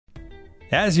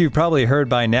As you've probably heard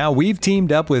by now, we've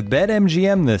teamed up with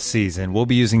BetMGM this season. We'll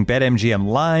be using BetMGM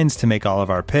lines to make all of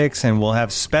our picks, and we'll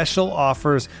have special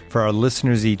offers for our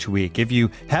listeners each week. If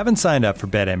you haven't signed up for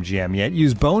BetMGM yet,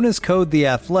 use bonus code The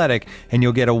Athletic, and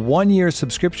you'll get a 1-year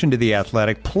subscription to The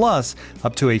Athletic, plus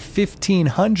up to a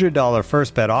 $1,500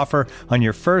 first bet offer on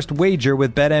your first wager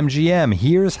with BetMGM.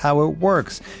 Here's how it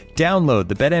works. Download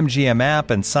the BetMGM app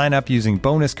and sign up using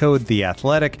bonus code The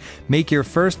Athletic. Make your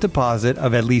first deposit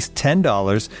of at least $10.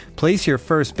 Place your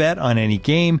first bet on any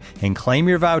game and claim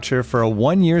your voucher for a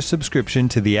 1-year subscription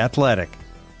to The Athletic.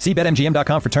 See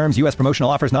BetMGM.com for terms. U.S. promotional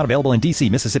offers not available in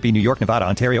D.C., Mississippi, New York, Nevada,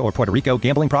 Ontario, or Puerto Rico.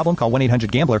 Gambling problem? Call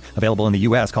 1-800-GAMBLER. Available in the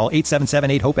U.S. Call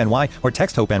 877-8-HOPE-NY or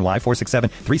text HOPE-NY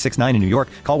 467-369 in New York.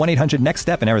 Call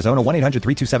 1-800-NEXT-STEP in Arizona.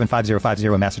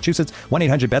 1-800-327-5050 in Massachusetts.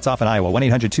 1-800-BETS-OFF in Iowa.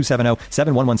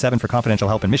 1-800-270-7117 for confidential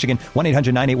help in Michigan.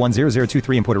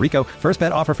 1-800-981-0023 in Puerto Rico. First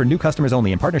bet offer for new customers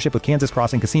only in partnership with Kansas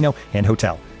Crossing Casino and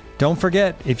Hotel. Don't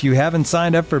forget, if you haven't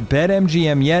signed up for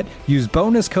BetMGM yet, use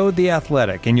bonus code The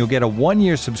Athletic, and you'll get a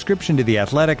 1-year subscription to The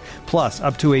Athletic, plus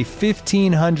up to a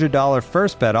 $1,500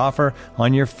 first bet offer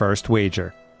on your first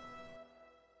wager.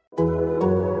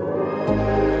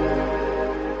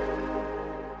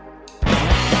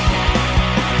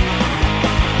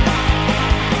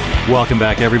 Welcome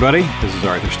back, everybody. This is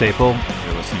Arthur Staple.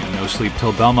 You're listening to No Sleep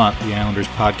Till Belmont, the Islanders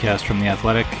podcast from The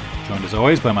Athletic, joined as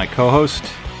always by my co-host,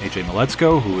 AJ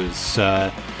Miletsko, who is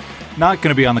not going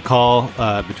to be on the call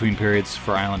between periods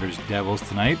for Islanders Devils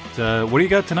tonight. What do you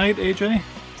got tonight, AJ?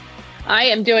 I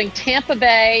am doing Tampa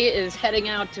Bay is heading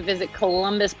out to visit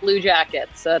Columbus Blue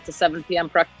Jackets. It's a 7 p.m.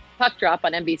 puck drop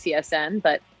on NBCSN,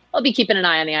 but I'll be keeping an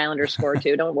eye on the Islanders score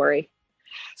too. Don't worry.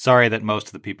 Sorry that most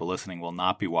of the people listening will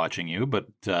not be watching you, but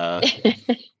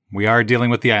we are dealing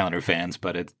with the Islander fans.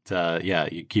 But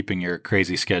you're keeping your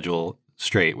crazy schedule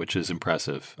straight, which is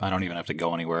impressive. I don't even have to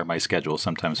go anywhere. My schedule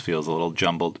sometimes feels a little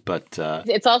jumbled, but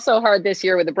it's also hard this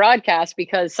year with the broadcast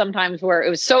because sometimes it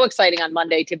was so exciting on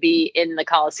Monday to be in the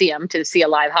Coliseum to see a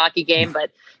live hockey game, but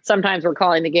sometimes we're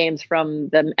calling the games from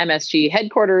the MSG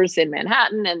headquarters in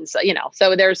Manhattan, and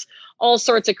so there's all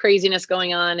sorts of craziness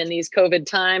going on in these COVID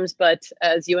times. But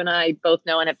as you and I both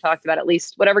know and have talked about, at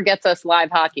least whatever gets us live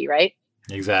hockey, right?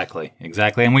 Exactly.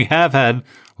 And we have had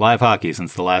live hockey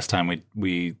since the last time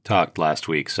we talked last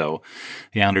week. So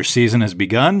the Islanders season has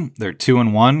begun. They're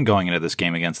 2-1 going into this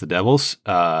game against the Devils.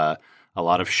 A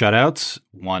lot of shutouts,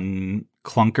 one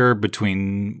clunker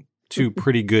between two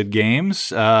pretty good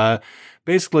games.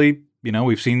 Basically,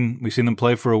 we've seen them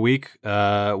play for a week.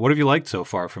 What have you liked so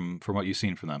far from what you've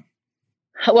seen from them?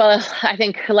 Well, I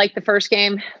think like the first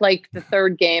game, like the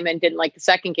third game, and didn't like the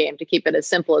second game, to keep it as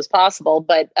simple as possible.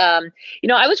 But, I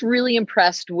was really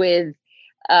impressed with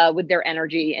their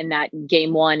energy in that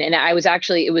game one. And I was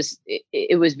actually,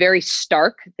 it was very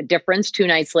stark, the difference 2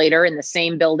 nights later in the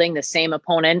same building, the same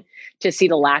opponent, to see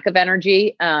the lack of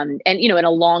energy. And, in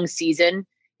a long season,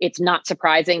 it's not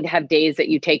surprising to have days that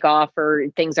you take off or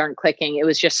things aren't clicking. It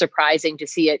was just surprising to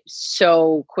see it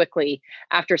so quickly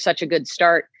after such a good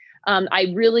start.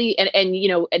 I really,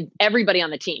 and everybody on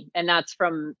the team, and that's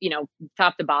from,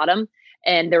 top to bottom.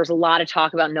 And there was a lot of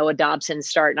talk about Noah Dobson's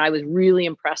start, and I was really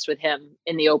impressed with him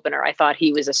in the opener. I thought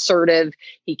he was assertive.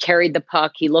 He carried the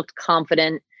puck. He looked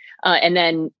confident. And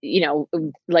then,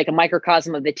 like a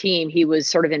microcosm of the team, he was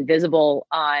sort of invisible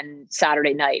on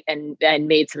Saturday night and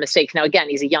made some mistakes. Now, again,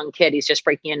 he's a young kid. He's just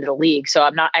breaking into the league. So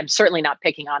I'm certainly not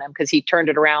picking on him because he turned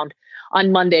it around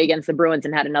on Monday against the Bruins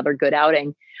and had another good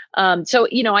outing.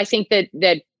 I think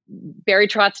that Barry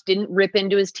Trotz didn't rip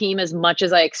into his team as much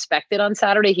as I expected on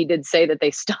Saturday. He did say that they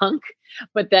stunk,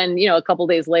 but then, a couple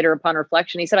days later, upon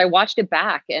reflection, he said, I watched it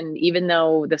back. And even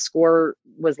though the score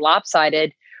was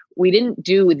lopsided, we didn't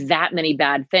do that many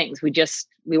bad things. We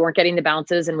weren't getting the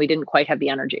bounces and we didn't quite have the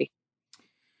energy.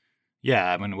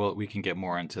 Yeah. I mean, we can get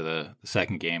more into the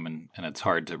second game and it's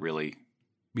hard to really,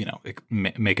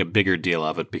 make a bigger deal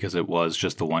of it because it was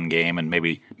just the one game and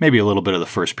maybe a little bit of the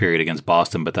first period against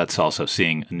Boston, but that's also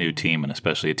seeing a new team and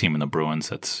especially a team in the Bruins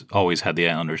that's always had the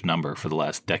Islanders number for the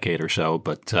last decade or so.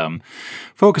 But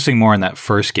focusing more on that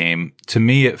first game, to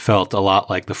me, it felt a lot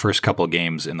like the first couple of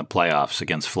games in the playoffs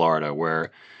against Florida,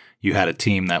 where you had a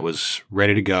team that was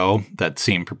ready to go, that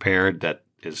seemed prepared, that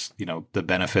is, the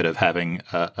benefit of having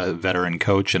a veteran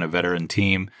coach and a veteran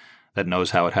team that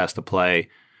knows how it has to play,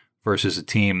 versus a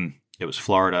team, it was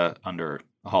Florida under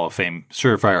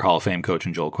certified Hall of Fame coach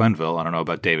in Joel Quenneville. I don't know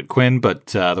about David Quinn, but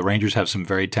the Rangers have some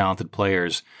very talented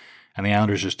players, and the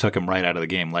Islanders just took them right out of the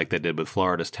game like they did with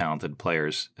Florida's talented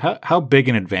players. How big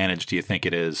an advantage do you think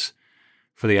it is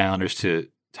for the Islanders to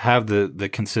have the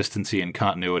consistency and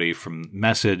continuity from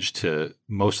message to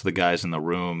most of the guys in the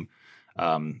room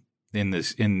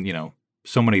in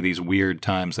so many of these weird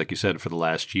times, like you said, for the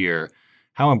last year.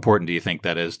 How important do you think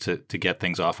that is to get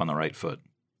things off on the right foot?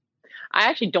 I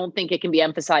actually don't think it can be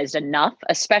emphasized enough,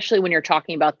 especially when you're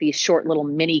talking about these short little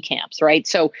mini camps, right?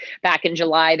 So back in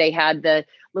July, they had the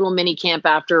little mini camp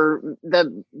after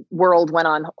the world went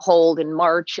on hold in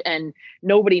March, and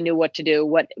nobody knew what to do,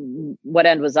 what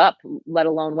end was up, let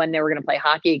alone when they were going to play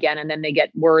hockey again. And then they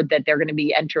get word that they're going to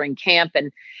be entering camp.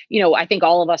 And, I think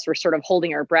all of us were sort of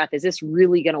holding our breath. Is this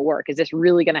really going to work? Is this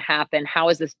really going to happen? How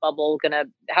is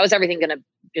everything going to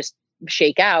just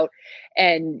shake out?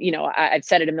 And, I've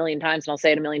said it a million times and I'll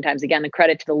say it a million times again, the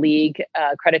credit to the league,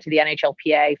 credit to the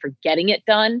NHLPA for getting it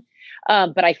done.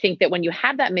 But I think that when you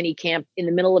have that mini camp in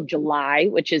the middle of July,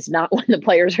 which is not when the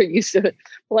players are used to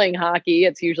playing hockey,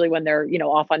 it's usually when they're,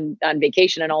 off on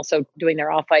vacation and also doing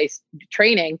their off ice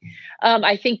training.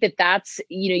 I think that's,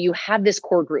 you have this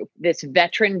core group, this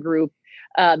veteran group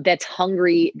that's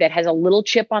hungry, that has a little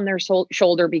chip on their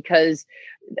shoulder because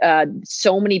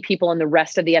so many people in the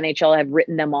rest of the NHL have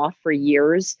written them off for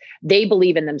years. They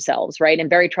believe in themselves, right? And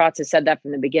Barry Trotz has said that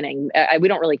from the beginning. We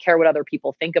don't really care what other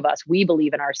people think of us. We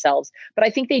believe in ourselves. But I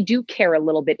think they do care a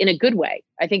little bit in a good way.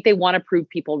 I think they want to prove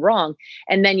people wrong.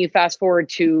 And then you fast forward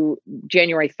to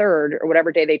January 3rd or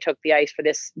whatever day they took the ice for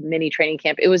this mini training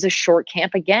camp. It was a short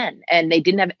camp again, and they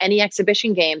didn't have any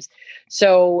exhibition games.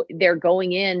 So they're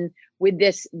going in with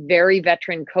this very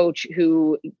veteran coach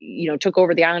who, took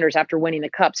over the Islanders after winning the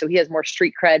cup. So he has more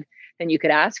street cred than you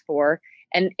could ask for.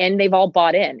 And they've all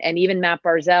bought in. And even Matt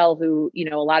Barzal, who,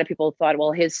 a lot of people thought,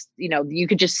 well, you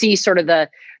could just see sort of the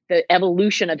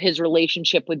evolution of his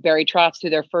relationship with Barry Trotz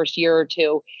through their first year or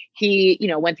two. He,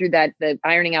 went through the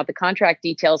ironing out the contract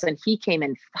details, and he came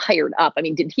in fired up. I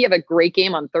mean, did he have a great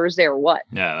game on Thursday or what?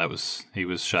 Yeah, he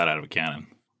was shot out of a cannon.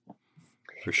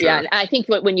 For sure. Yeah, and I think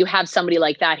when you have somebody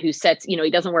like that who sets, he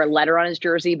doesn't wear a letter on his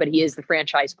jersey, but he is the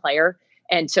franchise player.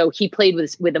 And so he played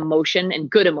with emotion and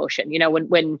good emotion.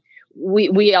 When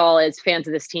we all as fans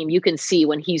of this team, you can see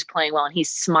when he's playing well and he's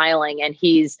smiling and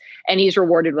he's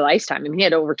rewarded with ice time. I mean, he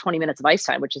had over 20 minutes of ice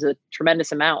time, which is a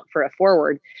tremendous amount for a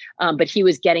forward. But he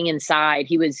was getting inside.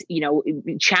 He was,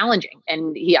 challenging.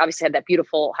 And he obviously had that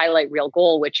beautiful highlight reel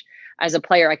goal, which as a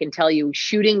player, I can tell you,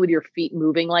 shooting with your feet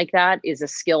moving like that is a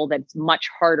skill that's much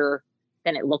harder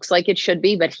than it looks like it should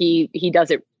be. But he does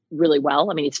it really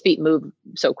well. I mean, his feet move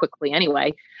so quickly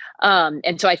anyway.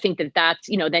 And so I think that's,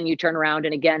 then you turn around,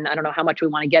 and again, I don't know how much we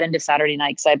want to get into Saturday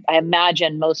night, because I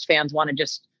imagine most fans want to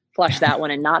just flush that one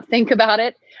and not think about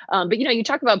it. But, you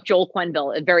talk about Joel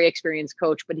Quenneville, a very experienced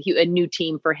coach, but a new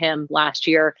team for him last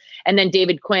year. And then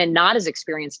David Quinn, not as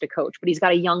experienced a coach, but he's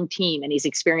got a young team and he's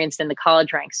experienced in the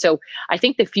college ranks. So I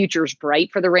think the future's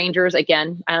bright for the Rangers.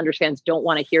 Again, Islanders fans don't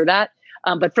want to hear that.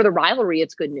 But for the rivalry,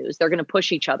 it's good news. They're going to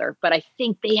push each other. But I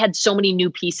think they had so many new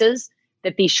pieces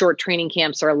that these short training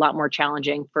camps are a lot more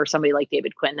challenging for somebody like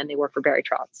David Quinn than they were for Barry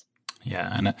Trotz.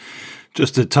 Yeah, and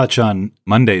just to touch on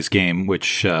Monday's game,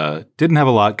 which didn't have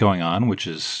a lot going on, which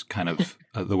is kind of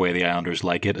the way the Islanders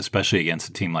like it, especially against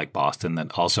a team like Boston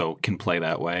that also can play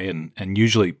that way and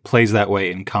usually plays that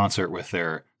way in concert with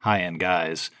their high-end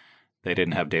guys. They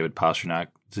didn't have David Pastrnak.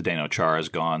 Zdeno Chara is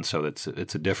gone, so it's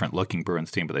a different looking Bruins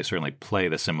team, but they certainly play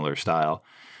the similar style.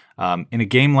 In a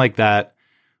game like that,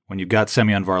 when you've got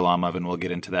Semyon Varlamov, and we'll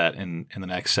get into that in the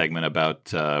next segment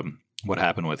about what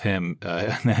happened with him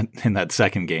in that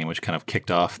second game, which kind of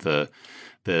kicked off the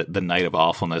night of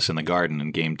awfulness in the Garden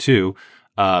in Game 2.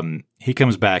 He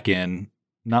comes back in,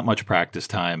 not much practice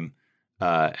time,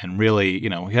 and really,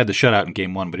 he had the shutout in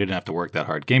Game 1, but he didn't have to work that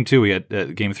hard. Game 2, he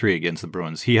had Game 3 against the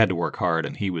Bruins. He had to work hard,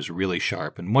 and he was really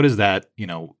sharp. And what is that?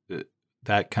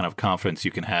 That kind of confidence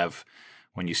you can have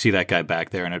when you see that guy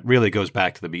back there. And it really goes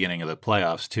back to the beginning of the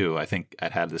playoffs, too. I think I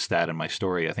had the stat in my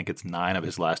story. I think it's 9 of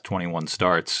his last 21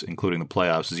 starts, including the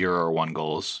playoffs, 0 or 1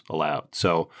 goals allowed.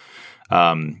 So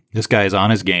this guy is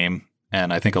on his game.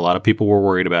 And I think a lot of people were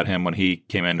worried about him when he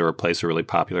came in to replace a really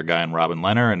popular guy in Robin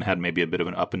Lehner and had maybe a bit of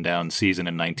an up and down season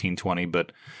in 1920.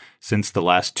 But since the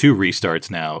last 2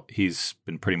 restarts now, he's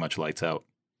been pretty much lights out.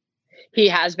 He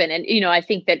has been. And, I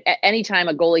think that anytime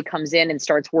a goalie comes in and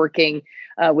starts working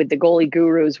with the goalie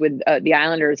gurus, with the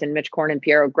Islanders and Mitch Korn and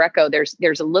Piero Greco,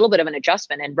 there's a little bit of an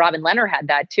adjustment. And Robin Lehner had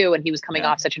that too. And he was coming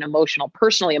off such an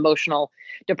personally emotional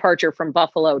departure from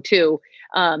Buffalo too.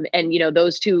 And,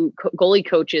 those two goalie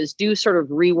coaches do sort of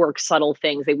rework subtle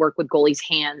things. They work with goalies'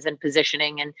 hands and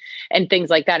positioning and things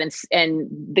like that. And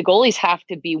the goalies have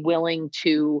to be willing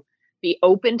to be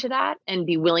open to that and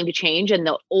be willing to change. And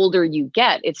the older you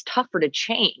get, it's tougher to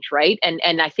change. Right. And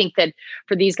I think that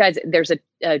for these guys, there's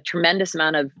a tremendous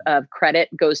amount of credit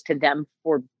goes to them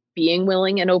for being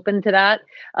willing and open to that.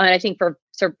 And I think for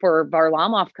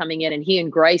Varlamov coming in, and he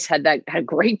and Greiss had a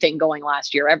great thing going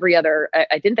last year. Every other,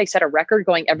 I didn't they set a record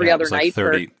going every other night?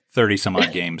 30 some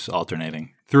odd games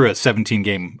alternating through a 17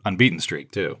 game unbeaten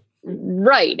streak too.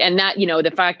 Right. And that,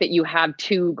 the fact that you have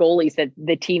two goalies that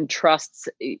the team trusts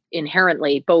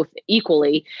inherently, both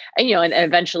equally, and, and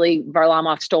eventually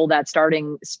Varlamov stole that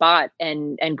starting spot,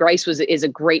 and Greiss is a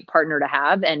great partner to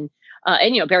have. And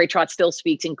Barry Trotz still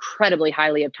speaks incredibly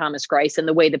highly of Thomas Greiss and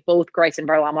the way that both Greiss and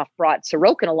Varlamov brought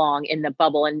Sorokin along in the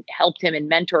bubble and helped him and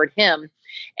mentored him.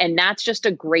 And that's just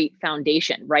a great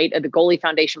foundation, right? The goalie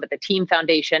foundation, but the team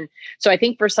foundation. So I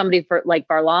think for somebody like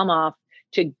Varlamov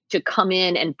to come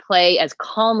in and play as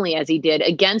calmly as he did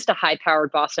against a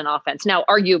high-powered Boston offense. Now,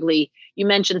 arguably, you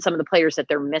mentioned some of the players that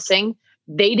they're missing.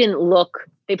 They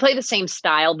play the same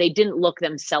style. They didn't look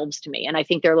themselves to me. And I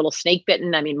think they're a little snake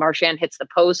bitten. I mean, Marchand hits the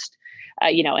post,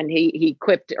 and he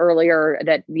quipped earlier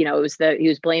that, he was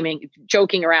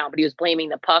joking around, but he was blaming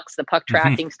the puck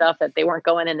tracking stuff, that they weren't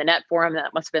going in the net for him.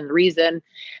 That must've been the reason,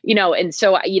 and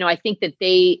so, I think that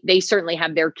they certainly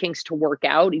have their kinks to work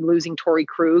out. Losing Torrey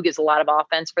Krug is a lot of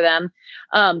offense for them.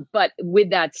 But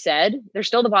with that said, they're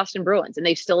still the Boston Bruins, and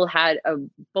they've still had a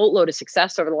boatload of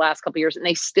success over the last couple of years, and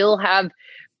they still have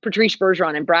Patrice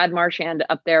Bergeron and Brad Marchand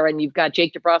up there, and you've got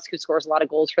Jake DeBrusk, who scores a lot of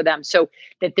goals for them. So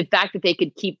that the fact that they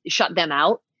could shut them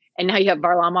out, and now you have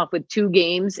Varlamov with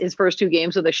his first two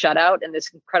games with a shutout and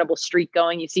this incredible streak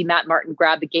going. You see Matt Martin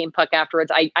grab the game puck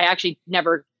afterwards. I actually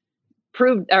never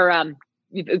proved or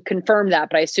confirmed that,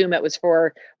 but I assume it was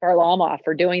for Varlamov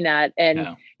for doing that. And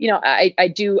I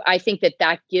think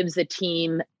that gives the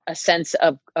team a sense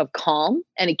of calm,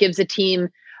 and it gives the team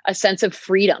a sense of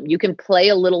freedom. You can play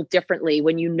a little differently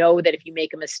when you know that if you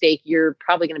make a mistake, you're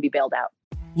probably going to be bailed out.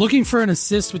 Looking for an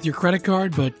assist with your credit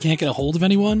card but can't get a hold of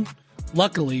anyone?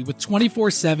 Luckily, with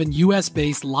 24/7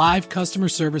 US-based live customer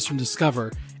service from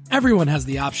Discover, everyone has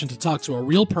the option to talk to a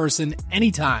real person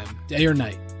anytime, day or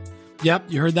night. Yep,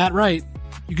 you heard that right.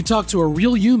 You can talk to a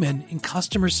real human in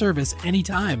customer service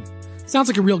anytime. Sounds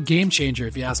like a real game changer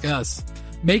if you ask us.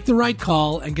 Make the right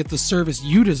call and get the service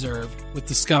you deserve with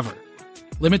Discover.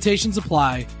 Limitations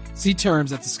apply. See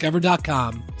terms at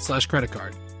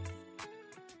discover.com/creditcard.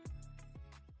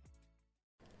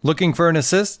 Looking for an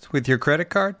assist with your credit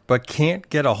card but can't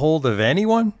get a hold of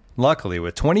anyone? Luckily,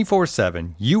 with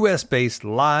 24/7 US-based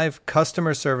live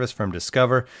customer service from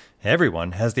Discover,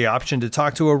 everyone has the option to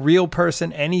talk to a real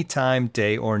person anytime,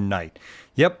 day or night.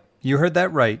 Yep, you heard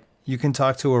that right. You can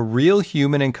talk to a real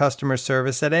human in customer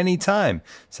service at any time.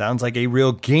 Sounds like a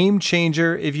real game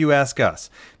changer if you ask us.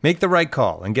 Make the right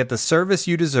call and get the service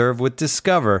you deserve with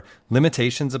Discover.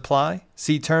 Limitations apply.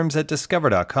 See terms at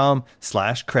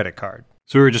discover.com/creditcard.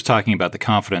 So we were just talking about the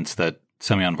confidence that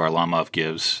Semyon Varlamov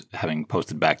gives, having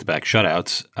posted back-to-back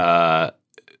shutouts.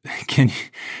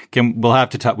 We'll have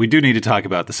to talk. We do need to talk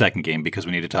about the second game because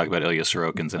we need to talk about Ilya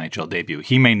Sorokin's NHL debut.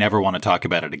 He may never want to talk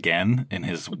about it again in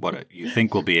his what you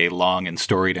think will be a long and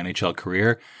storied NHL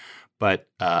career. But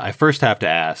I first have to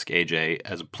ask, AJ,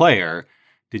 as a player,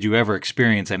 did you ever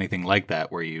experience anything like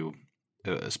that where you,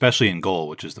 especially in goal,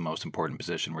 which is the most important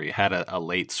position, where you had a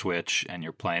late switch and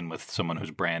you're playing with someone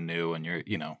who's brand new and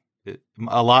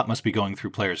a lot must be going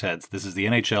through players' heads. This is the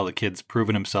NHL. The kid's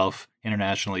proven himself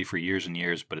internationally for years and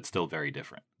years, but it's still very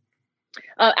different.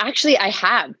 Actually, I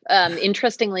have.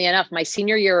 Interestingly enough, my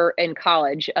senior year in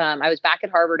college, I was back at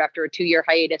Harvard after a 2-year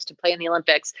hiatus to play in the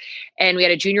Olympics, and we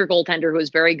had a junior goaltender who was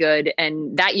very good.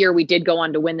 And that year we did go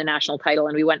on to win the national title,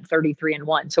 and we went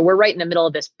 33-1. So we're right in the middle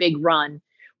of this big run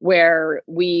where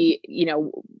we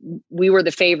were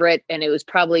the favorite, and it was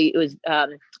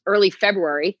early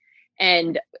February.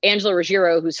 And Angela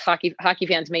Ruggiero, who's hockey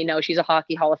fans may know, she's a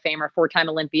hockey Hall of Famer, 4-time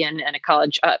Olympian, and a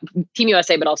college Team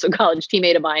USA, but also college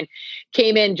teammate of mine,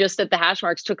 came in just at the hash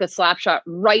marks, took a slap shot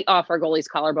right off our goalie's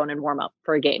collarbone in warm up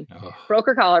for a game, broke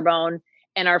her collarbone,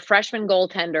 and our freshman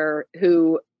goaltender,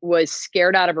 who was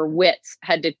scared out of her wits,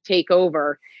 had to take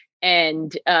over.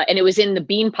 And it was in the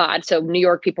Bean Pod. So New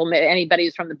York people, anybody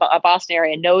who's from the Boston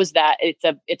area knows that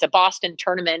it's a Boston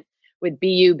tournament with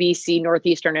BU, BC,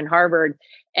 Northeastern, and Harvard.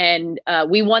 And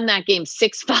we won that game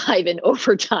 6-5 in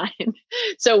overtime.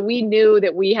 So we knew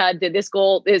that we had to, this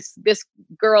girl,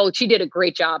 she did a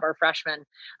great job, our freshman.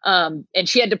 And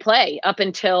she had to play up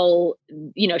until,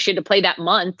 she had to play that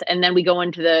month. And then we go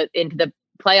into the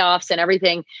playoffs and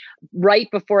everything. Right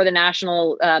before the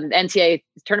national NCAA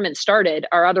tournament started,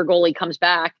 our other goalie comes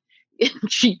back.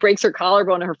 She breaks her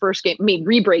collarbone in her first game.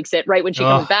 Re-breaks it right when she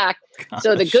comes back. Gosh.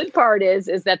 So the good part is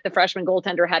that the freshman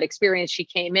goaltender had experience. She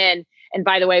came in And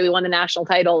by the way, we won the national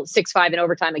title 6-5 in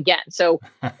overtime again. So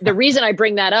the reason I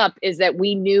bring that up is that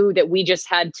we knew that we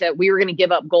were going to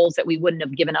give up goals that we wouldn't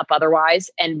have given up otherwise.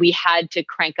 And we had to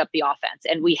crank up the offense,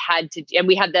 and we had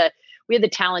the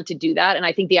talent to do that. And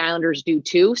I think the Islanders do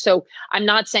too. So I'm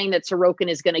not saying that Sorokin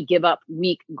is going to give up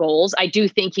weak goals. I do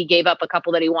think he gave up a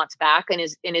couple that he wants back in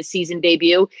his season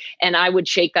debut. And I would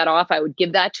shake that off. I would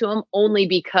give that to him only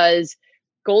because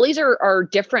goalies are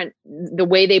different the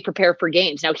way they prepare for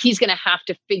games. Now he's going to have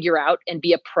to figure out and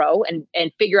be a pro and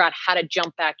figure out how to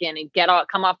jump back in and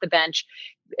come off the bench,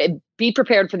 be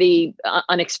prepared for the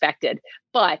unexpected.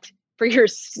 But for your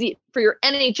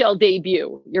NHL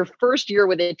debut, your first year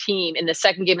with a team in the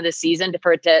second game of the season,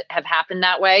 for it to have happened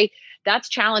that way, that's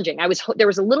challenging. There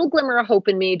was a little glimmer of hope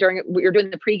in me we were doing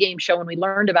the pregame show when we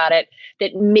learned about it,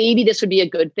 that maybe this would be a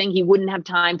good thing. He wouldn't have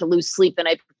time to lose sleep the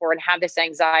night before and have this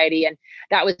anxiety. And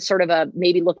that was sort of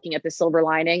maybe looking at the silver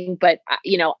lining. But,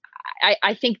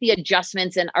 I think the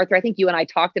adjustments, and Arthur, I think you and I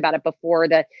talked about it before,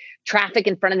 the traffic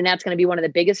in front of the net's going to be one of the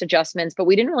biggest adjustments, but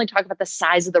we didn't really talk about the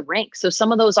size of the rink. So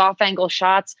some of those off-angle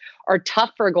shots are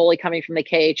tough for a goalie coming from the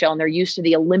KHL, and they're used to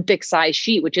the Olympic size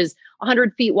sheet, which is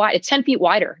 100 feet wide. It's 10 feet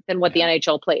wider than what the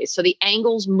NHL plays. So the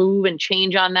angles move and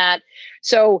change on that.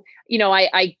 So,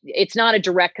 it's not a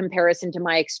direct comparison to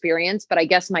my experience, but I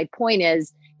guess my point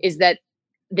is that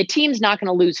the team's not going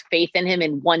to lose faith in him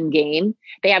in one game.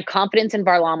 They have confidence in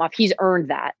Varlamov. He's earned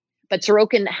that. But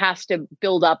Sorokin has to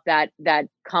build up that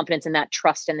confidence and that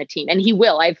trust in the team. And he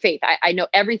will. I have faith. I know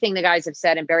everything the guys have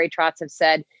said and Barry Trotz have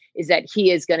said is that he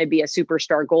is going to be a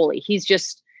superstar goalie. He's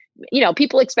just,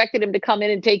 people expected him to come in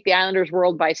and take the Islanders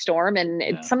world by storm.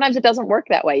 And sometimes it doesn't work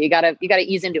that way. You gotta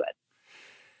ease into it.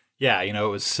 Yeah. It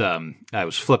was, I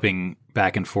was flipping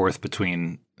back and forth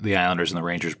between the Islanders and the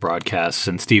Rangers broadcasts,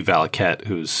 and Steve Valiquette,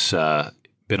 who's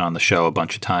been on the show a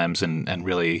bunch of times and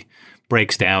really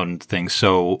breaks down things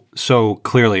so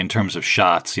clearly in terms of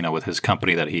shots, with his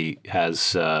company that he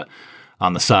has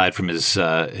on the side from his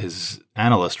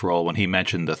analyst role. When he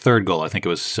mentioned the third goal, I think it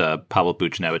was Pavel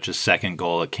Buchnevich's second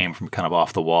goal. It came from kind of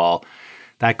off the wall.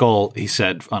 That goal, he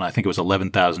said, I think it was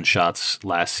 11,000 shots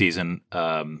last season,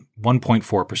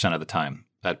 1.4% of the time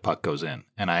that puck goes in.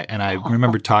 And I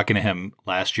remember talking to him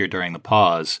last year during the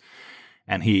pause,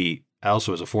 and he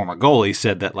also, as a former goalie,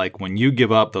 said that when you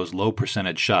give up those low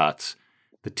percentage shots,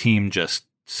 the team just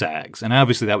sags. And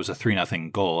obviously that was a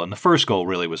 3-0 goal. And the first goal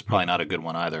really was probably not a good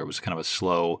one either. It was kind of a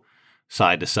slow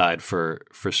side to side for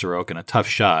Sorokin, a tough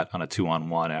shot on a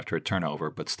 2-on-1 after a turnover,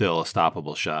 but still a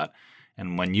stoppable shot.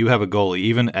 And when you have a goalie,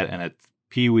 even at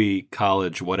Pee-wee,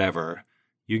 college, whatever,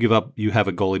 you have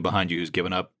a goalie behind you who's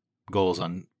given up goals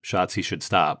on shots he should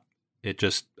stop.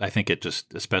 I think it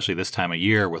just, especially this time of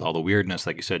year with all the weirdness,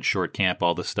 like you said, short camp,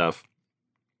 all this stuff,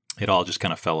 it all just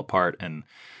kind of fell apart. And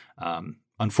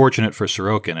unfortunate for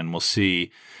Sorokin, and we'll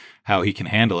see how he can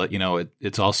handle it.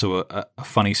 It's also a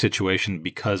funny situation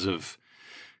because of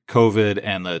COVID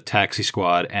and the taxi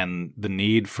squad and the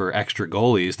need for extra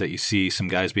goalies, that you see some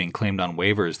guys being claimed on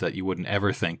waivers that you wouldn't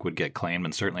ever think would get claimed,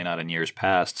 and certainly not in years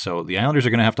past. So the Islanders are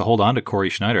going to have to hold on to Corey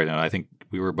Schneider. I think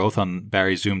we were both on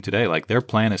Barry's Zoom today. Their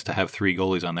plan is to have 3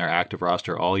 goalies on their active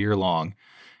roster all year long.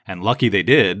 And lucky they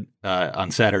did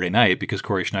on Saturday night, because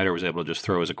Corey Schneider was able to just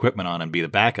throw his equipment on and be the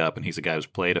backup, and he's a guy who's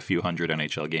played a few hundred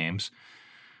NHL games.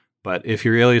 But if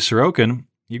you're Ilya Sorokin,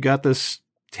 you got this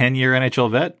 10-year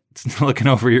NHL vet looking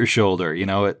over your shoulder.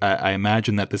 I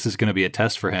imagine that this is going to be a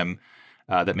test for him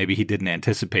that maybe he didn't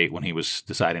anticipate when he was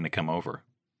deciding to come over.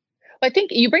 I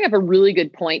think you bring up a really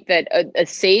good point, that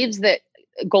saves that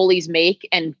goalies make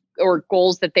or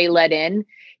goals that they let in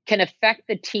can affect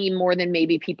the team more than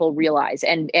maybe people realize.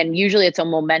 And usually it's a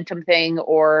momentum thing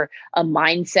or a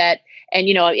mindset. And,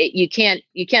 you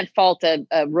can't fault a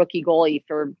rookie goalie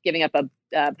for giving up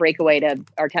a breakaway to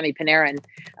Artemi Panarin.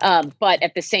 But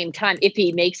at the same time, if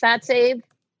he makes that save,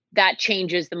 that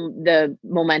changes the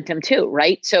momentum too,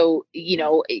 right? So,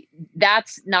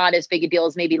 that's not as big a deal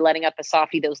as maybe letting up a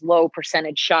softie, those low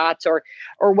percentage shots or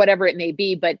whatever it may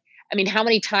be. But I mean, how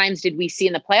many times did we see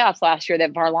in the playoffs last year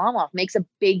that Varlamov makes a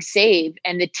big save,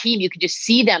 and the team, you could just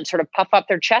see them sort of puff up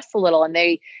their chest a little, and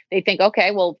they think,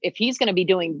 okay, well, if he's going to be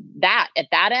doing that at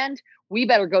that end, we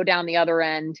better go down the other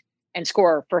end and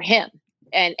score for him.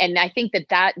 And I think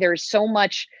that there's so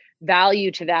much value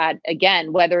to that,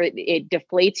 again, whether it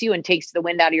deflates you and takes the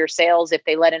wind out of your sails if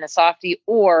they let in a softie,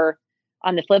 or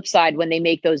on the flip side, when they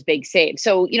make those big saves.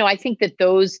 So, I think that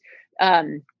those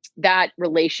that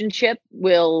relationship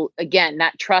will, again,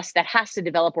 that trust that has to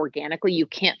develop organically. You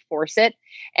can't force it.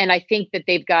 And I think that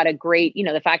they've got a great,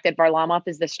 the fact that Varlamov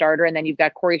is the starter, and then you've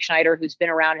got Corey Schneider, who's been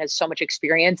around, has so much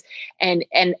experience, and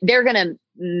they're going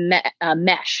to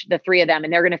mesh, the three of them,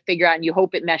 and they're going to figure out, and you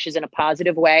hope it meshes in a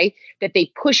positive way, that they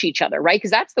push each other, right?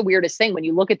 Because that's the weirdest thing when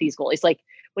you look at these goalies. Like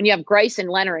when you have Greiss and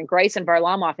Leonard and Greiss and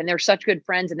Varlamov, and they're such good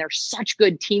friends and they're such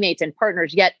good teammates and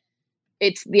partners, yet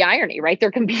it's the irony, right?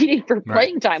 They're competing for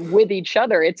playing time with each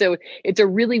other. It's a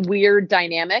really weird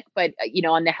dynamic, but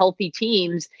on the healthy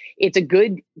teams, it's a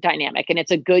good dynamic and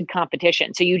it's a good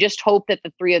competition. So you just hope that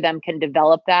the three of them can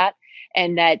develop that.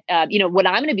 And that, what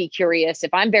I'm going to be curious,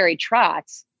 if I'm Barry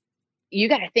Trotz, you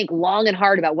got to think long and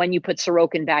hard about when you put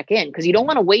Sorokin back in, because you don't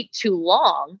want to wait too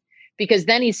long, because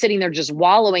then he's sitting there just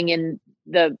wallowing in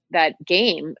that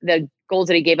game, the goals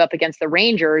that he gave up against the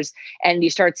Rangers, and you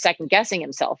start second guessing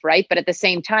himself, right? But at the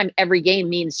same time, every game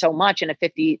means so much in a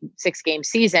 56 game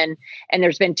season, and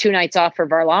there's been 2 nights off for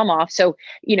Varlamov. So,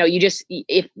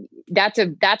 if that's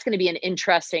going to be an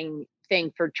interesting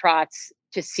thing for Trotz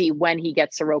to see when he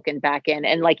gets Sorokin back in.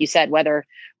 And like you said, whether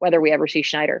we ever see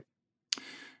Schneider.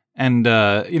 And,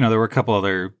 there were a couple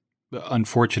other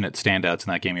unfortunate standouts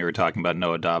in that game you were talking about.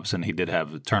 Noah Dobson, he did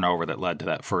have a turnover that led to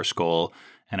that first goal,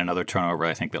 and another turnover,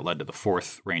 I think, that led to the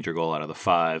 4th Ranger goal out of the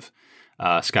 5.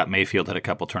 Scott Mayfield had a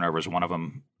couple turnovers. One of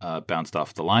them bounced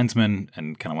off the linesman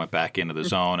and kind of went back into the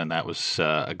zone, and that was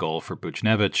a goal for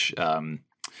Buchnevich.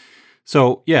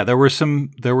 So yeah, there were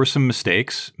some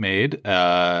mistakes made.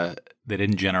 They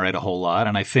didn't generate a whole lot.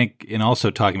 And I think in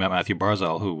also talking about Matthew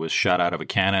Barzal, who was shot out of a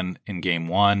cannon in game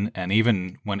 1, and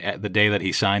even when the day that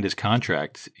he signed his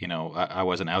contract, I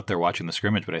wasn't out there watching the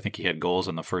scrimmage, but I think he had goals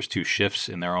in the first 2 shifts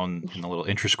in the little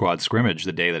intra-squad scrimmage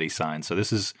the day that he signed. So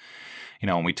this is,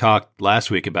 when we talked last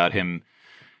week about him,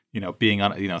 being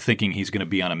on, thinking he's going to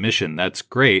be on a mission, that's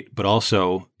great. But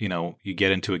also, you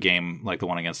get into a game like the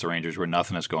one against the Rangers where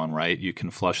nothing is going right, you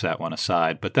can flush that one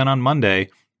aside. But then on Monday,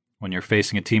 when you're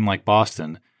facing a team like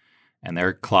Boston and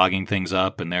they're clogging things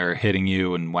up and they're hitting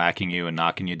you and whacking you and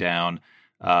knocking you down,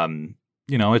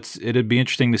 it'd be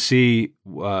interesting to see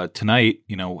tonight,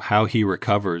 how he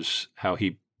recovers, how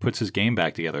he puts his game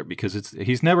back together, because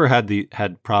he's never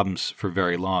had problems for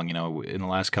very long. In the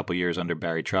last couple of years under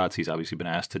Barry Trotz, he's obviously been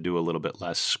asked to do a little bit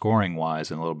less scoring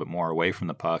wise and a little bit more away from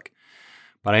the puck.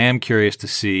 But I am curious to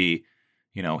see,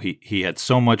 he had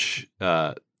so much,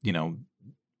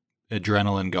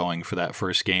 adrenaline going for that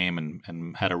first game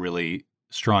and had a really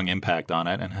strong impact on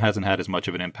it, and hasn't had as much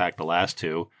of an impact the last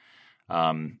 2.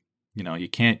 You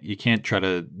can't try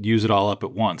to use it all up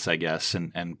at once, I guess,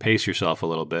 and pace yourself a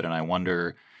little bit. And I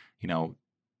wonder,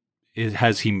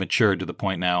 has he matured to the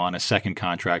point now on a second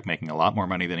contract, making a lot more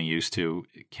money than he used to?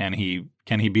 Can he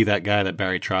be that guy that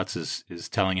Barry Trotz is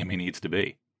telling him he needs to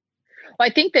be? Well,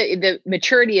 I think that the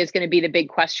maturity is going to be the big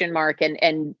question mark,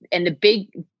 and the big,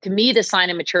 to me, the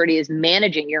sign of maturity is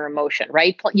managing your emotion,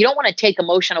 right? You don't want to take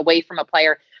emotion away from a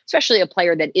player, especially a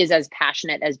player that is as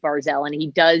passionate as Barzal, and he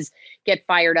does get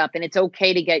fired up, and it's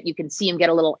okay to you can see him get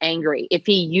a little angry. If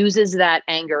he uses that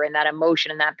anger and that emotion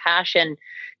and that passion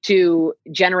to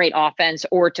generate offense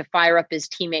or to fire up his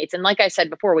teammates. And like I said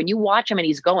before, when you watch him and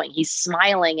he's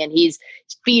smiling and his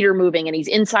feet are moving and he's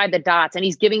inside the dots and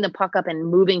he's giving the puck up and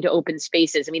moving to open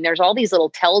spaces. I mean, there's all these little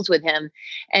tells with him.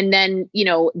 And then,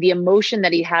 the emotion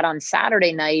that he had on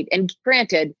Saturday night, and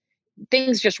granted,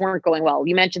 things just weren't going well.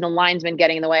 You mentioned the linesman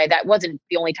getting in the way. That wasn't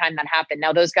the only time that happened.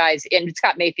 Now those guys, and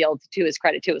Scott Mayfield, to his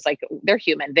credit too, it's like they're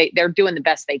human. They're doing the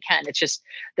best they can. It's just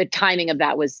the timing of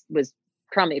that was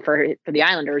crummy for the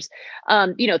Islanders.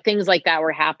 Things like that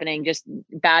were happening, just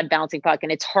bad bouncing puck.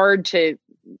 And it's hard to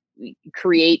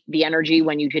create the energy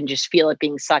when you can just feel it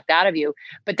being sucked out of you.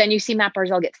 But then you see Matt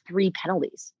Barzal get 3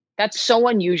 penalties. That's so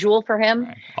unusual for him.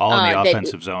 Right. All in the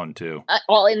offensive zone too.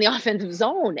 All in the offensive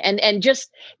zone, and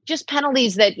just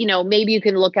penalties that maybe you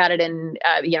can look at it and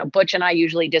Butch and I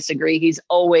usually disagree. He's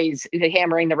always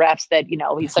hammering the refs that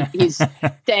he's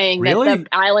saying really? That the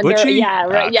Islander, Butchie? yeah,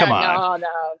 right, yeah, come on.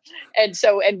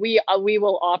 no, and we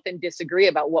will often disagree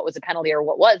about what was a penalty or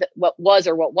what was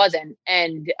or what wasn't,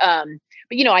 and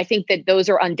but I think that those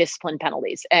are undisciplined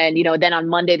penalties, and then on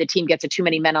Monday the team gets too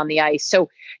many men on the ice, so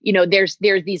there's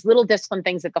these little discipline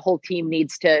things that the whole team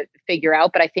needs to figure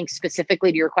out. But I think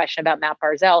specifically to your question about Matt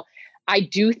Barzal, I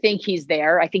do think he's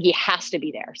there. I think he has to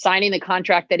be there. Signing the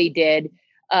contract that he did,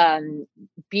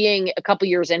 being a couple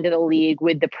years into the league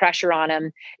with the pressure on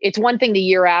him. It's one thing the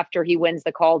year after he wins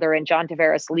the Calder and John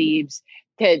Tavares leaves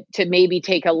to maybe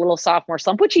take a little sophomore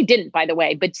slump, which he didn't, by the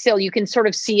way, but still you can sort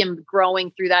of see him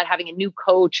growing through that, having a new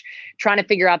coach, trying to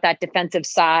figure out that defensive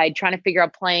side, trying to figure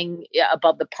out playing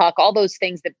above the puck, all those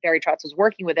things that Barry Trotz was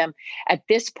working with him. At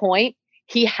this point,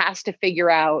 he has to figure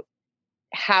out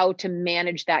how to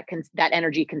manage that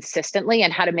energy consistently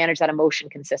and how to manage that emotion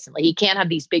consistently. He can't have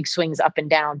these big swings up and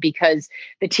down because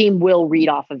the team will read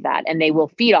off of that and they will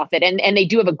feed off it. And they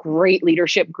do have a great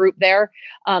leadership group there.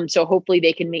 So hopefully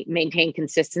they can maintain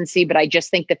consistency. But I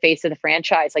just think the face of the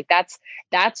franchise, like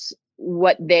that's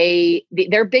what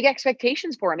their big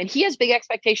expectations for him. And he has big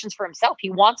expectations for himself. He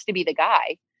wants to be the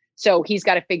guy. So he's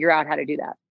got to figure out how to do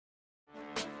that.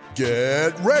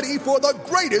 Get ready for the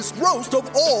greatest roast of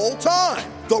all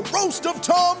time, the Roast of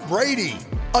Tom Brady,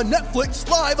 a Netflix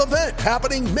live event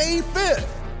happening May 5th.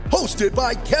 Hosted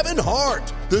by Kevin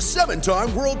Hart, the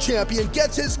 7-time world champion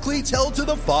gets his cleats held to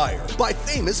the fire by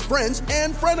famous friends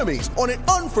and frenemies on an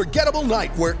unforgettable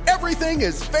night where everything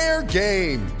is fair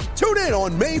game. Tune in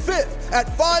on May 5th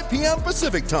at 5 p.m.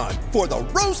 Pacific time for the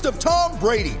Roast of Tom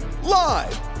Brady,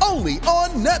 live only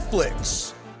on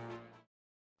Netflix.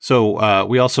 So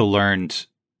we also learned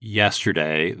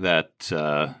yesterday that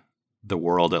the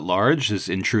world at large has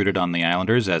intruded on the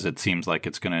Islanders, as it seems like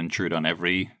it's going to intrude on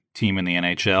every team in the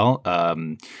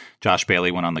NHL. Josh Bailey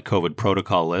went on the COVID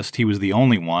protocol list. He was the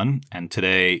only one, and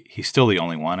today he's still the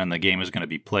only one, and the game is going to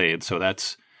be played. So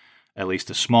that's at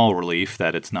least a small relief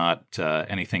that it's not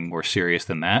anything more serious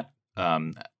than that.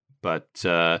 But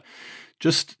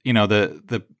just, you know,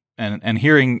 and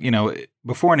hearing, you know,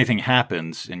 before anything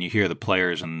happens and you hear the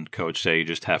players and coach say you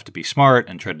just have to be smart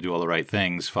and try to do all the right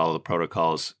things, follow the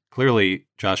protocols. Clearly,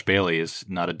 Josh Bailey is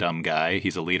not a dumb guy.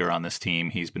 He's a leader on this team.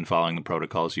 He's been following the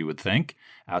protocols, you would think,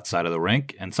 outside of the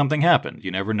rink, and something happened. You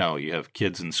never know. You have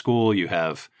kids in school. You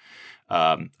have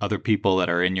other people that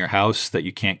are in your house that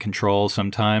you can't control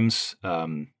sometimes.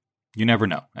 You never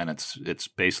know, and it's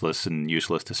baseless and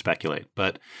useless to speculate.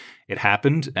 But it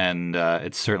happened, and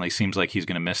it certainly seems like he's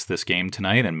going to miss this game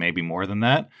tonight, and maybe more than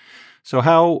that. So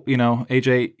how, you know,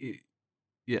 AJ,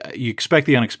 you expect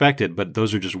the unexpected, but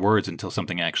those are just words until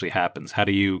something actually happens. How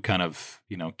do you kind of,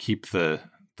 you know, keep the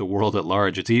world at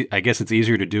large? I guess it's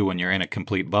easier to do when you're in a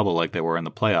complete bubble like they were in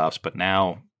the playoffs, but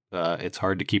now it's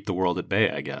hard to keep the world at bay,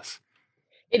 I guess.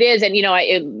 It is. And, you know,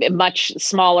 a much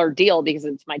smaller deal because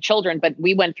it's my children, but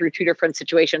we went through two different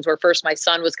situations where first my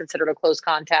son was considered a close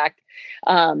contact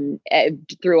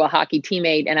through a hockey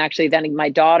teammate. And actually then my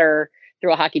daughter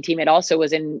through a hockey teammate also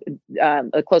was in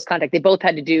a close contact. They both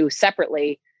had to do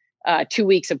separately 2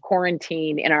 weeks of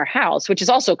quarantine in our house, which is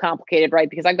also complicated, right?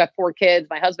 Because I've got 4 kids,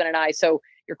 my husband and I, so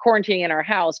you're quarantining in our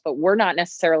house, but we're not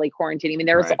necessarily quarantining. I mean,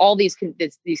 there's all these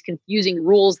confusing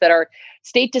rules that are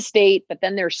state to state, but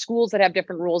then there's schools that have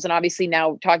different rules. And obviously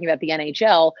now talking about the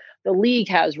NHL, the league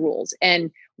has rules,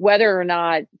 and whether or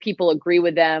not people agree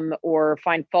with them or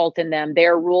find fault in them, they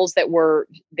are rules that were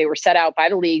set out by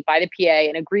the league, by the PA,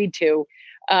 and agreed to.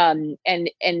 And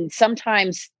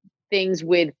sometimes things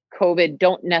with COVID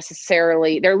don't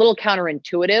necessarily, they're a little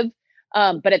counterintuitive.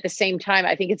 But at the same time,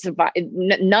 I think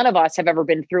none of us have ever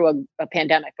been through a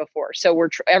pandemic before. So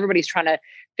everybody's trying to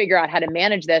figure out how to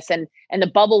manage this. And the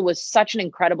bubble was such an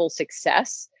incredible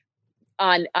success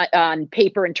on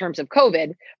paper in terms of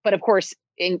COVID, but of course,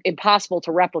 impossible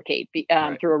to replicate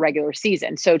through a regular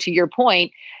season. So to your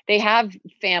point, they have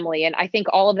family, and I think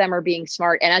all of them are being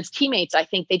smart. And as teammates, I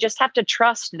think they just have to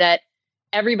trust that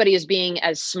everybody is being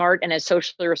as smart and as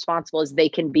socially responsible as they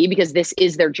can be, because this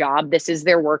is their job. This is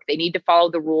their work. They need to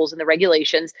follow the rules and the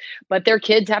regulations, but their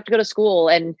kids have to go to school.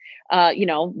 And, you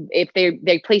know, if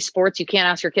they play sports, you can't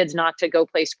ask your kids not to go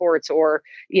play sports. Or,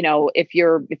 you know, if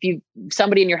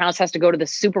somebody in your house has to go to the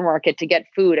supermarket to get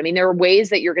food. I mean, there are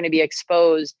ways that you're going to be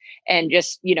exposed, and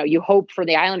just, you know, you hope for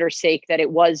the Islanders' sake that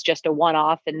it was just a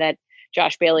one-off and that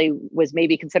Josh Bailey was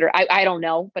maybe considered, I don't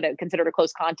know, but considered a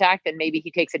close contact, and maybe he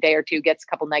takes a day or two, gets a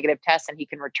couple negative tests, and he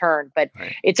can return. But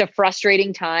It's a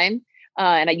frustrating time.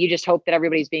 And you just hope that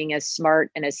everybody's being as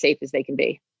smart and as safe as they can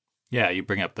be. Yeah, you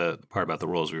bring up the part about the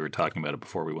rules. We were talking about it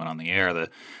before we went on the air.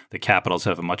 The Capitals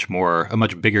have a much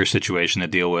bigger situation to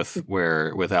deal with,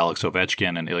 where with Alex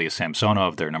Ovechkin and Ilya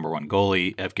Samsonov, their number one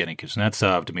goalie, Evgeny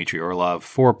Kuznetsov, Dmitry Orlov,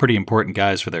 4 pretty important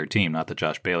guys for their team. Not that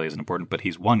Josh Bailey isn't important, but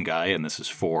he's one guy, and this is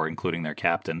 4, including their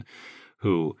captain,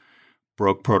 who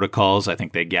broke protocols. I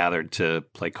think they gathered to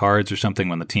play cards or something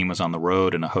when the team was on the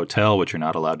road in a hotel, which you're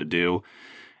not allowed to do.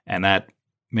 And that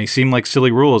may seem like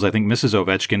silly rules. I think Mrs.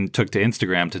 Ovechkin took to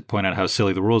Instagram to point out how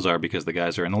silly the rules are, because the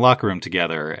guys are in the locker room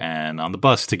together and on the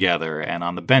bus together and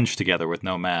on the bench together with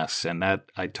no masks. And that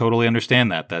I totally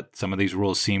understand that some of these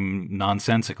rules seem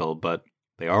nonsensical, but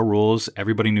They are rules.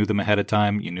 Everybody knew them ahead of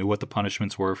time. You knew what the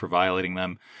punishments were for violating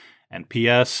them. And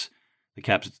P.S., the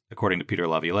Caps, according to Peter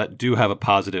Laviolette, do have a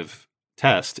positive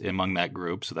test among that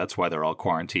group, so that's why they're all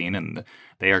quarantined, and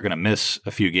they are going to miss a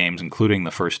few games, including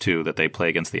the first two that they play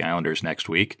against the Islanders next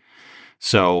week.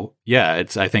 So yeah,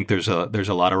 I think there's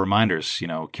a lot of reminders. You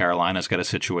know, Carolina's got a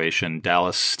situation.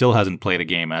 Dallas still hasn't played a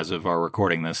game as of our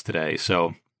recording this today.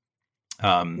 So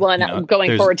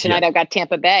going forward tonight, I've got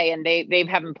Tampa Bay, and they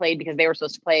haven't played because they were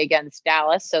supposed to play against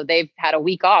Dallas, so they've had a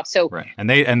week off. So right, and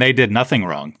they did nothing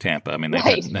wrong, Tampa. I mean,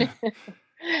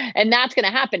 and that's going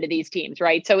to happen to these teams,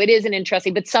 right? So it is an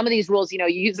interesting, but some of these rules, you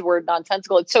use the word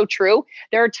nonsensical. It's so true.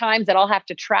 There are times that I'll have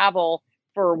to travel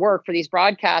for work for these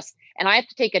broadcasts, and I have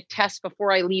to take a test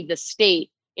before I leave the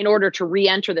state in order to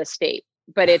re-enter the state.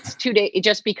 But it's 2 days,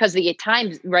 just because the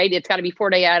times, right? It's got to be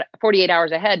 48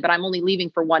 hours ahead, but I'm only leaving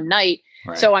for one night.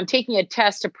 Right. So I'm taking a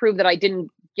test to prove that I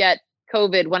didn't get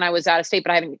COVID when I was out of state,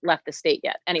 but I haven't left the state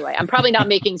yet. Anyway, I'm probably not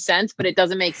making sense, but it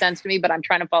doesn't make sense to me, but I'm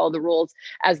trying to follow the rules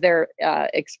as they're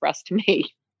expressed to me.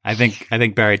 I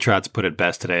think Barry Trotz put it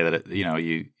best today that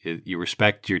you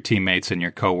respect your teammates and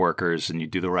your coworkers and you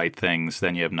do the right things,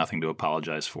 then you have nothing to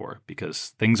apologize for,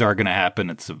 because things are going to happen.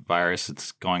 It's a virus.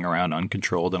 It's going around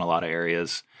uncontrolled in a lot of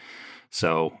areas.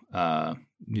 So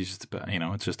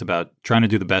it's just about trying to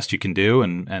do the best you can do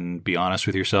and be honest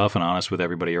with yourself and honest with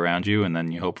everybody around you, and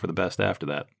then you hope for the best after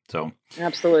that. So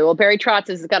absolutely. Well, Barry Trotz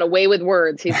has got a way with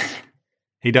words.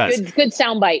 He does. Good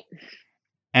soundbite.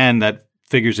 And that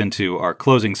figures into our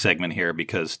closing segment here,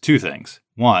 because two things.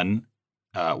 One,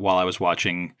 while I was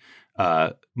watching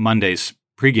Monday's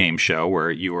pregame show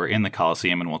where you were in the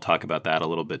Coliseum, and we'll talk about that a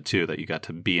little bit too, that you got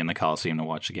to be in the Coliseum to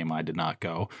watch the game. I did not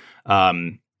go.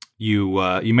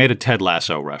 You made a Ted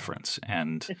Lasso reference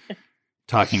and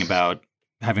talking about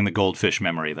having the goldfish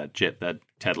memory that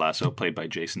Ted Lasso, played by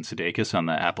Jason Sudeikis on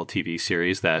the Apple TV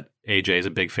series that AJ is a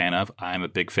big fan of, I'm a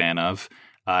big fan of,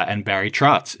 and Barry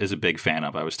Trotz is a big fan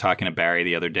of. I was talking to Barry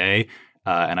the other day,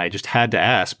 and I just had to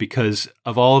ask, because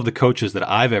of all of the coaches that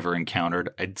I've ever encountered,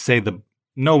 I'd say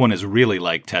no one is really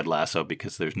like Ted Lasso,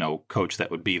 because there's no coach that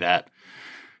would be that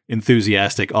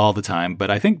enthusiastic all the time.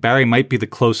 But I think Barry might be the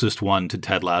closest one to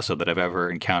Ted Lasso that I've ever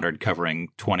encountered, covering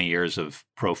 20 years of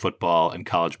pro football and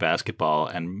college basketball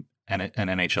and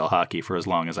NHL hockey for as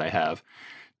long as I have.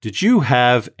 Did you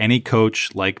have any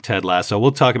coach like Ted Lasso?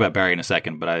 We'll talk about Barry in a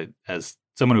second, but as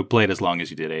someone who played as long as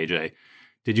you did, AJ,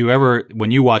 did you ever,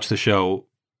 when you watch the show,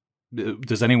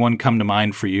 does anyone come to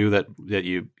mind for you that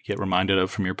you get reminded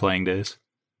of from your playing days?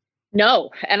 No.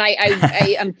 And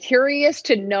I am curious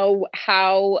to know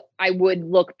how I would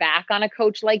look back on a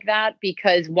coach like that,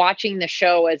 because watching the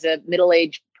show as a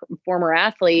middle-aged former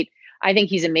athlete, I think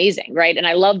he's amazing, right? And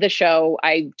I love the show.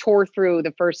 I tore through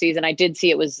the first season. I did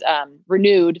see it was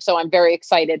renewed, so I'm very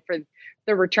excited for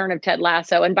the return of Ted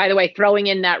Lasso. And by the way, throwing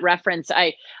in that reference,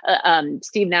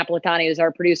 Steve Napolitani, who's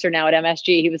our producer now at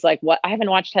MSG, he was like, "What? I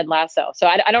haven't watched Ted Lasso." So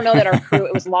I don't know that our crew,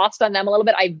 it was lost on them a little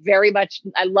bit. I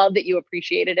love that you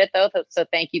appreciated it though. So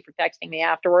thank you for texting me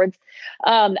afterwards.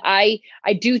 I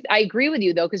agree with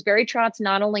you though, because Barry Trotz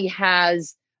not only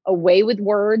has a way with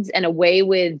words and a way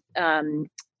with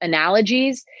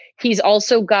analogies, he's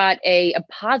also got a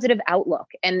positive outlook.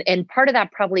 And part of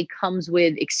that probably comes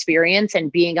with experience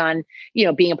and being a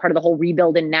part of the whole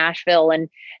rebuild in Nashville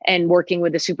and working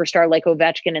with a superstar like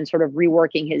Ovechkin and sort of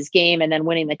reworking his game and then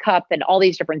winning the cup and all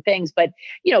these different things. But,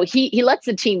 he lets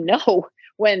the team know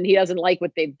when he doesn't like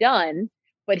what they've done,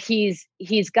 but he's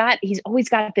always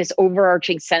got this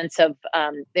overarching sense of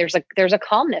there's a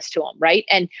calmness to him. Right.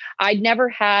 And I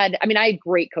had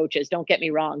great coaches, don't get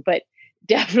me wrong, but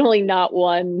definitely not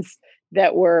ones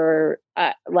that were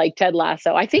like Ted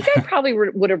Lasso. I think I probably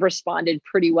would have responded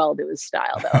pretty well to his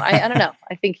style, though. I don't know.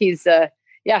 I think he's have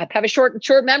a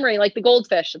short memory like the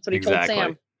goldfish. That's what he told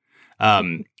Sam.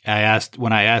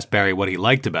 When I asked Barry what he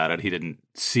liked about it, he didn't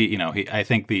see. I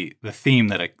think the theme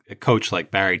that a coach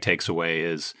like Barry takes away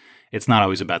is it's not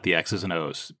always about the X's and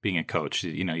O's. Being a coach,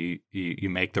 you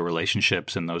make the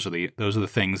relationships, and those are the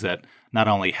things that not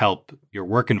only help your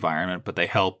work environment, but they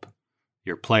help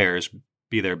your players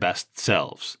be their best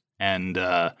selves. And,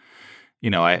 I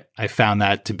found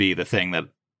that to be the thing that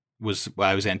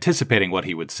I was anticipating what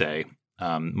he would say.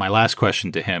 My last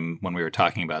question to him when we were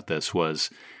talking about this was,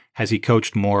 has he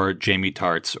coached more Jamie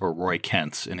Tarts or Roy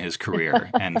Kents in his career?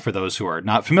 And for those who are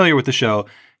not familiar with the show,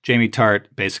 Jamie Tart,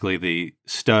 basically the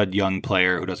stud young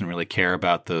player who doesn't really care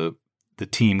about the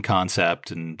team concept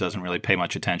and doesn't really pay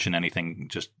much attention to anything,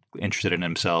 just interested in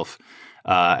himself.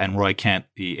 And Roy Kent,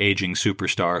 the aging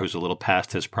superstar who's a little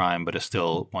past his prime, but is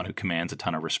still one who commands a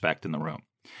ton of respect in the room.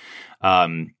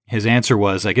 His answer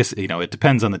was, I guess, it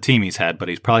depends on the team he's had, but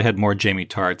he's probably had more Jamie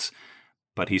Tarts,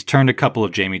 but he's turned a couple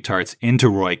of Jamie Tarts into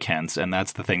Roy Kents, and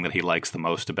that's the thing that he likes the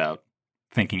most about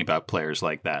thinking about players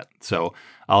like that. So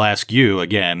I'll ask you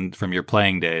again from your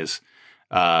playing days,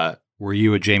 were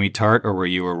you a Jamie Tart or were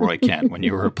you a Roy Kent when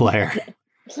you were a player?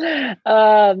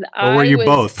 Or were you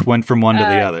both? Went from one to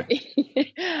the other?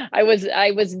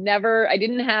 I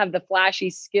didn't have the flashy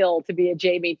skill to be a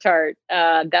Jamie Tart.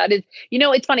 That is,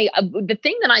 it's funny. The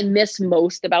thing that I miss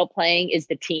most about playing is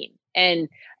the team. And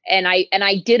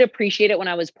I did appreciate it when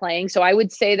I was playing. So I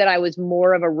would say that I was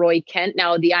more of a Roy Kent.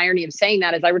 Now, the irony of saying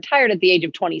that is I retired at the age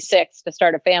of 26 to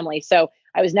start a family. So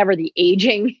I was never the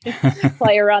aging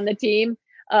player on the team.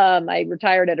 I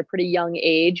retired at a pretty young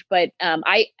age, but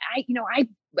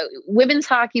women's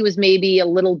hockey was maybe a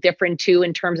little different too,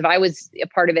 in terms of I was a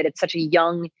part of it at such a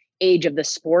young age of the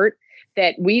sport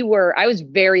that I was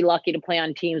very lucky to play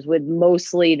on teams with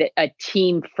mostly a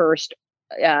team first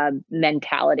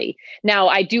mentality. Now,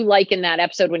 I do like in that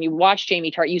episode when you watch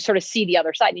Jamie Tart, you sort of see the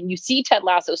other side and you see Ted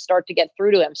Lasso start to get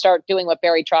through to him, start doing what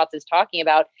Barry Trotz is talking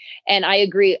about. And I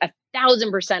agree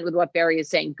 1,000% with what Barry is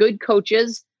saying. Good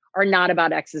coaches are not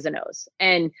about X's and O's.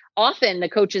 And often the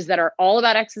coaches that are all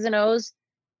about X's and O's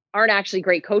aren't actually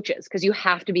great coaches, because you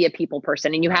have to be a people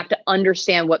person and you have to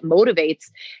understand what motivates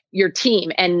your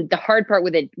team. And the hard part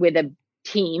with a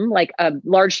team, like a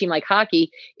large team like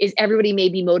hockey, is everybody may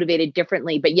be motivated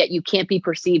differently, but yet you can't be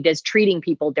perceived as treating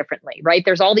people differently, right?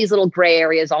 There's all these little gray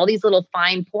areas, all these little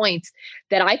fine points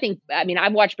that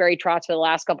I've watched Barry Trotz for the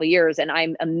last couple of years, and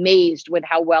I'm amazed with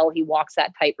how well he walks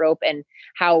that tightrope and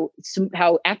how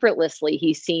effortlessly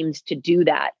he seems to do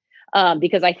that.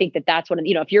 Because I think that's what,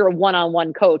 if you're a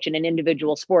one-on-one coach in an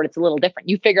individual sport, it's a little different.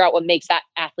 You figure out what makes that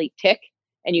athlete tick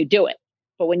and you do it.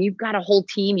 But when you've got a whole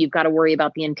team, you've got to worry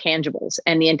about the intangibles,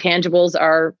 and the intangibles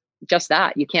are just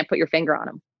that. You can't put your finger on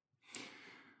them.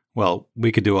 Well,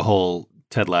 we could do a whole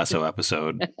Ted Lasso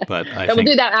episode, but we'll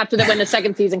do that after when the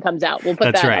second season comes out. We'll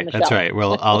put that on the show. That's right.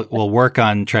 Well, we'll work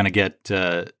on trying to get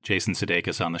Jason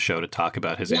Sudeikis on the show to talk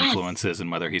about his influences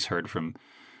and whether he's heard from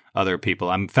other people.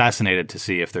 I'm fascinated to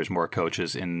see if there's more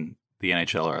coaches in the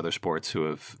NHL or other sports who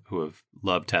have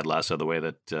loved Ted Lasso the way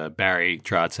that Barry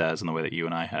Trotz has and the way that you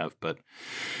and I have, but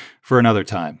for another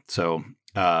time. So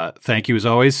thank you as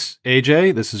always,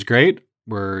 AJ. This is great.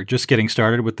 We're just getting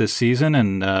started with this season,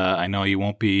 and I know you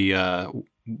won't be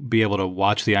able to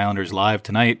watch the Islanders live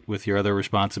tonight with your other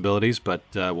responsibilities, but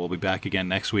we'll be back again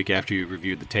next week after you've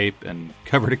reviewed the tape and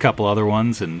covered a couple other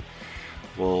ones, and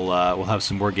we'll have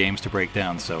some more games to break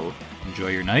down. So enjoy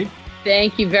your night.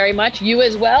 Thank you very much. You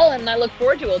as well, and I look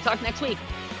forward to it. We'll talk next week.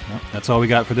 Well, that's all we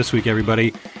got for this week,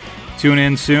 everybody. Tune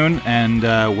in soon, and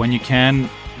when you can,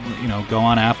 go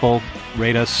on Apple,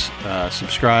 rate us,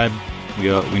 subscribe.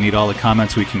 We need all the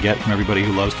comments we can get from everybody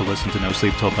who loves to listen to No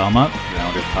Sleep Till Belmont, the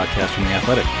Islanders podcast from The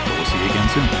Athletic. So we'll see you again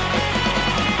soon.